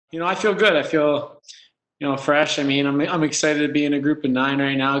I feel good. I feel, fresh. I mean, I'm excited to be in a group of 9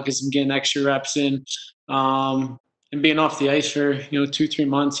 right now because I'm getting extra reps in, and being off the ice for 2-3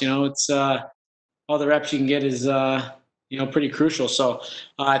 months. It's all the reps you can get is pretty crucial. So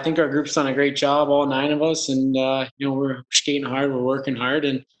I think our group's done a great job, all 9 of us, and we're skating hard, we're working hard,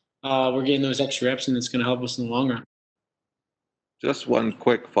 and we're getting those extra reps, and it's going to help us in the long run. Just one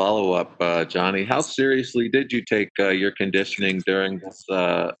quick follow-up, Johnny. How seriously did you take your conditioning during this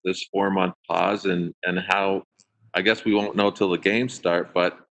 4-month pause, and how? I guess we won't know till the games start,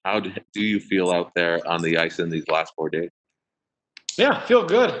 but how do you feel out there on the ice in these last 4 days? Yeah, I feel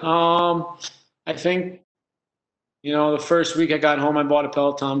good. I think the first week I got home, I bought a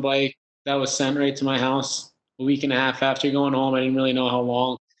Peloton bike that was sent right to my house. A week and a half after going home, I didn't really know how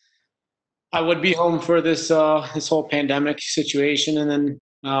long I would be home for this whole pandemic situation, and then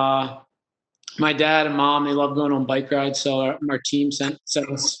my dad and mom, they love going on bike rides, so our team sent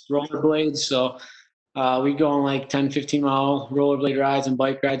us rollerblades. So we go on like 10, 15-mile rollerblade rides and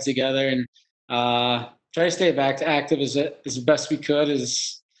bike rides together, and try to stay back active as best we could,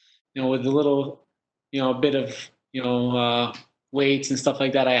 as with a little, bit of weights and stuff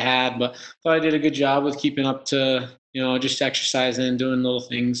like that I had. But thought I did a good job with keeping up to just exercising and doing little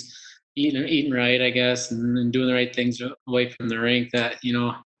things, eating right, I guess, and doing the right things away from the rink that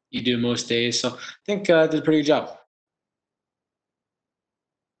you do most days. So I think I did a pretty good job.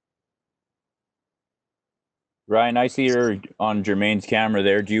 Ryan, I see you're on Jermaine's camera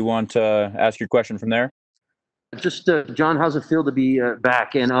there. Do you want to ask your question from there? Just, John, how's it feel to be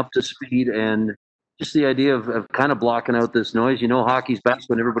back and up to speed, and just the idea of kind of blocking out this noise? Hockey's best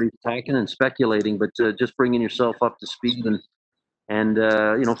when everybody's talking and speculating, but just bringing yourself up to speed and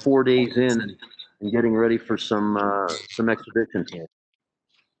 4 days in and getting ready for some exhibition here.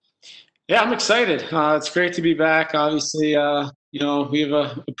 Yeah, I'm excited. It's great to be back. Obviously, we have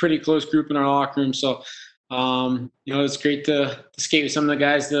a pretty close group in our locker room, so it's great to skate with some of the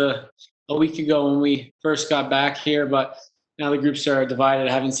guys a week ago when we first got back here, but now the groups are divided.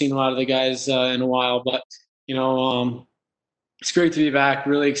 I haven't seen a lot of the guys in a while, but it's great to be back.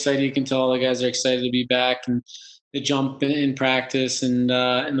 Really excited. You can tell all the guys are excited to be back, and the jump in practice and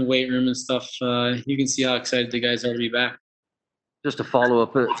in the weight room and stuff. You can see how excited the guys are to be back. Just to follow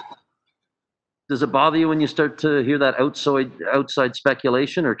up, does it bother you when you start to hear that outside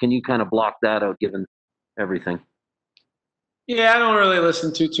speculation, or can you kind of block that out given everything? Yeah, I don't really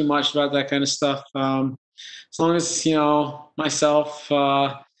listen too much about that kind of stuff. As long as myself,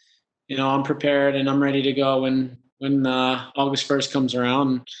 I'm prepared and I'm ready to go when August 1st comes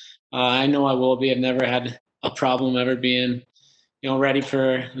around. I know I will be. I've never had a problem ever being ready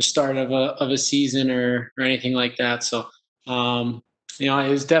for the start of a season or anything like that. So it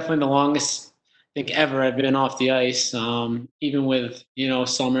was definitely the longest I think ever I've been off the ice. Even with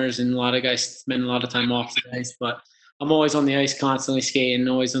summers and a lot of guys spend a lot of time off the ice, but I'm always on the ice, constantly skating,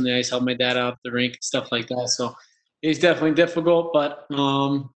 always on the ice, help my dad out the rink and stuff like that. So it's definitely difficult, but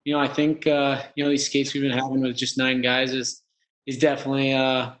I think these skates we've been having with just 9 guys is definitely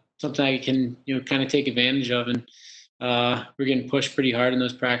something I can kind of take advantage of, and we're getting pushed pretty hard in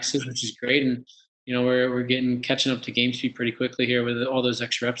those practices, which is great, and we're catching up to game speed pretty quickly here with all those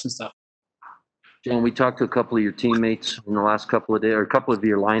extra reps and stuff. John, we talked to a couple of your teammates in the last couple of days, or a couple of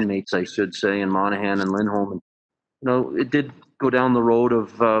your line mates, I should say, in Monahan and Lindholm. And, it did go down the road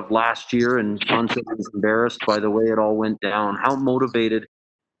of last year, and John said he was embarrassed by the way it all went down. How motivated,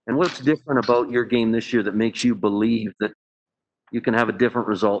 and what's different about your game this year that makes you believe that you can have a different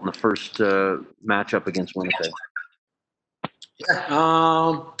result in the first matchup against Winnipeg?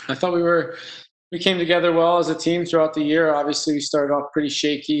 I thought we came together well as a team throughout the year. Obviously, we started off pretty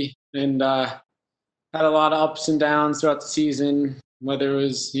shaky and had a lot of ups and downs throughout the season. Whether it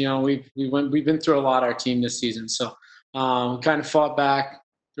was, we've been through a lot, our team this season. So we kind of fought back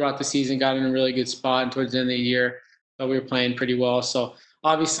throughout the season, got in a really good spot, and towards the end of the year, thought we were playing pretty well. So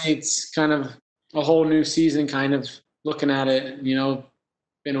obviously, it's kind of a whole new season, kind of looking at it.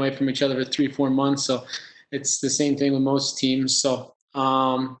 Been away from each other for 3-4 months, so it's the same thing with most teams. So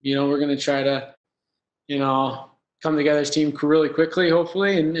we're going to try to come together as a team really quickly,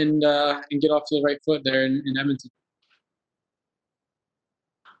 hopefully, and get off to the right foot there in Edmonton.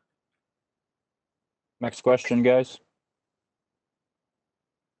 Next question, guys.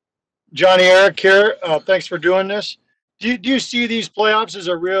 Johnny, Eric here. Thanks for doing this. Do you see these playoffs as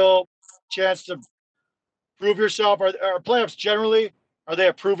a real chance to prove yourself? Are playoffs generally, are they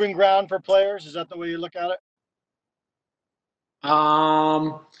a proving ground for players? Is that the way you look at it?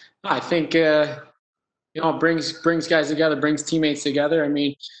 I think it brings guys together, brings teammates together. I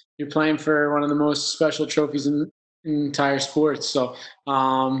mean, you're playing for one of the most special trophies in entire sports. So,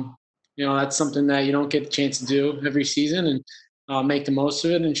 that's something that you don't get the chance to do every season, and make the most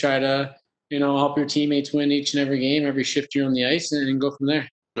of it and try to, help your teammates win each and every game, every shift you're on the ice, and go from there.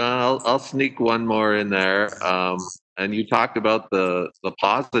 I'll sneak one more in there. And you talked about the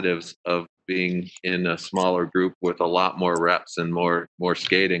positives of being in a smaller group with a lot more reps and more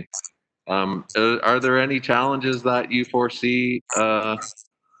skating. Are there any challenges that you foresee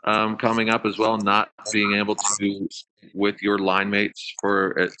coming up as well? Not being able to with your line mates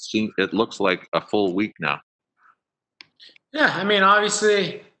for it looks like a full week now. Yeah, I mean,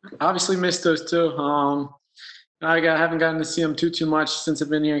 obviously missed those two. Haven't gotten to see them too much since I've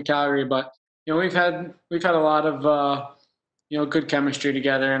been here in Calgary, but we've had a lot of good chemistry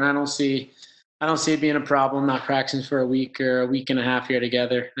together, and I don't see it being a problem not practicing for a week or a week and a half here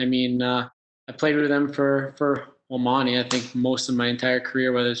together. I mean, I played with them for Monty, I think most of my entire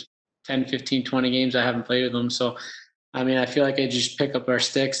career, whether it's 10, 15, 20 games, I haven't played with them. So, I mean, I feel like I just pick up our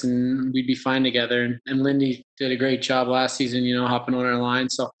sticks and we'd be fine together. And Lindy did a great job last season, hopping on our line.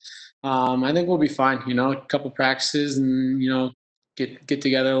 So, I think we'll be fine. A couple practices and get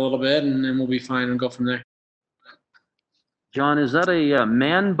together a little bit, and then we'll be fine and go from there. John, is that a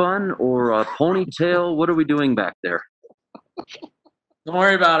man bun or a ponytail? What are we doing back there? Don't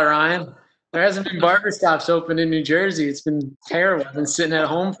worry about it, Ryan. There hasn't been barber shops open in New Jersey. It's been terrible. I've been sitting at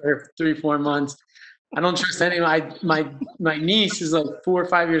home for 3-4 months. I don't trust anyone. My niece is like 4 or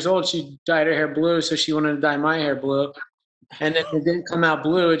 5 years old. She dyed her hair blue, so she wanted to dye my hair blue. And then it didn't come out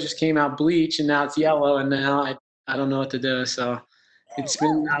blue. It just came out bleach, and now it's yellow. And now I don't know what to do. So it's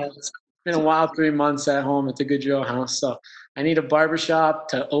been a wild 3 months at home at the Gaudreau house. So I need a barbershop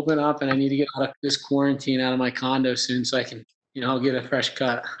to open up, and I need to get out of this quarantine, out of my condo soon, so I can get a fresh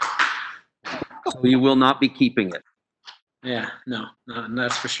cut. So you will not be keeping it. Yeah, no,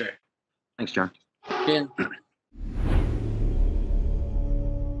 that's for sure. Thanks, John. Yeah.